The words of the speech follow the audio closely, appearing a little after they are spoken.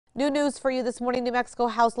New news for you this morning. New Mexico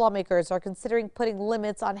House lawmakers are considering putting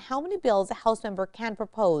limits on how many bills a House member can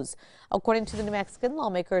propose. According to the New Mexican,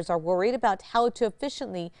 lawmakers are worried about how to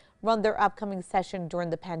efficiently run their upcoming session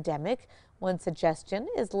during the pandemic. One suggestion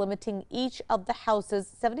is limiting each of the House's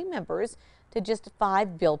 70 members to just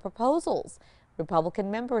 5 bill proposals.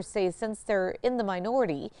 Republican members say since they're in the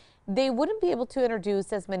minority, they wouldn't be able to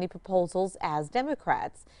introduce as many proposals as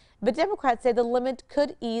Democrats. But Democrats say the limit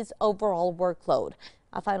could ease overall workload.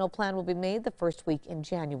 A final plan will be made the first week in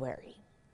January.